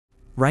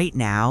Right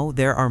now,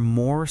 there are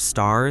more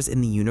stars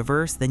in the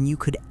universe than you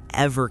could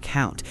ever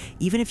count,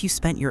 even if you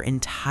spent your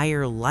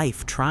entire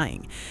life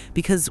trying.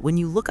 Because when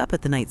you look up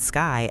at the night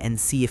sky and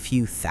see a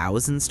few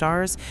thousand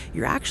stars,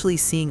 you're actually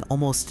seeing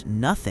almost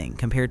nothing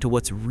compared to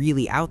what's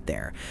really out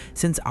there,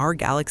 since our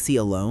galaxy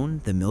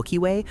alone, the Milky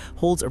Way,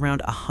 holds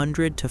around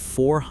 100 to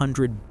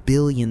 400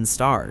 billion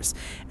stars.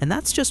 And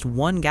that's just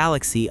one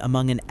galaxy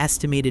among an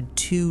estimated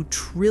 2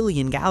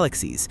 trillion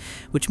galaxies,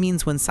 which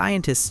means when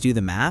scientists do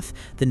the math,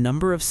 the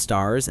number of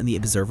stars in the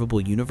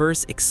observable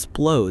universe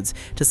explodes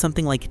to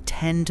something like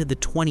 10 to the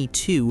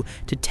 22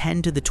 to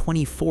 10 to the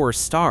 24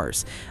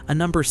 stars, a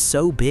number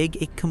so big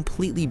it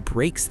completely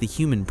breaks the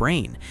human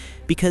brain,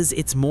 because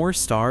it's more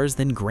stars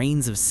than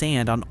grains of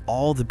sand on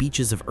all the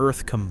beaches of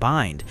Earth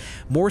combined,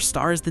 more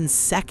stars than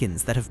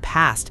seconds that have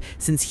passed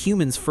since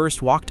humans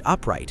first walked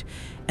upright.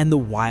 And the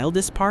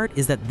wildest part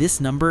is that this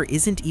number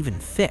isn't even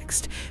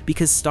fixed,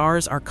 because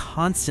stars are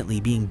constantly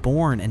being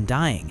born and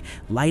dying,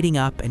 lighting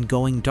up and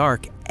going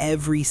dark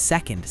every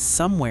second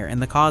somewhere in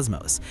the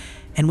cosmos.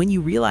 And when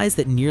you realize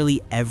that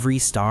nearly every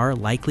star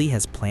likely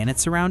has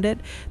planets around it,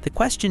 the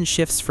question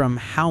shifts from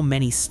how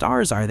many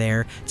stars are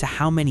there to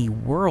how many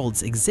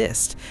worlds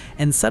exist,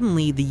 and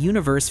suddenly the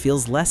universe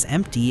feels less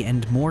empty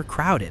and more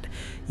crowded.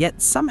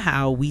 Yet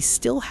somehow we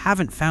still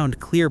haven't found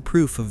clear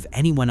proof of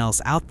anyone else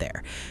out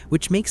there,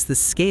 which makes the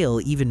scale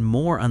even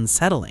more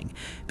unsettling,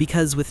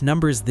 because with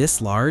numbers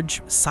this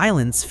large,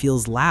 silence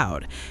feels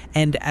loud.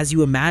 And as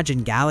you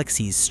imagine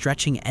galaxies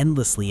stretching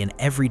endlessly in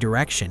every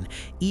direction,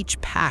 each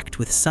packed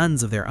with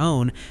suns of their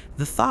own,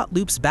 the thought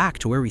loops back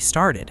to where we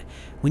started.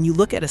 When you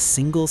look at a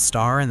single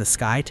star in the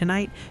sky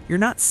tonight, you're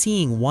not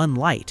seeing one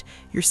light,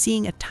 you're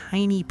seeing a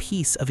tiny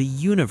piece of a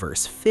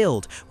universe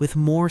filled with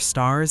more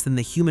stars than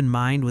the human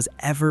mind was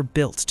ever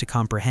built to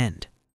comprehend.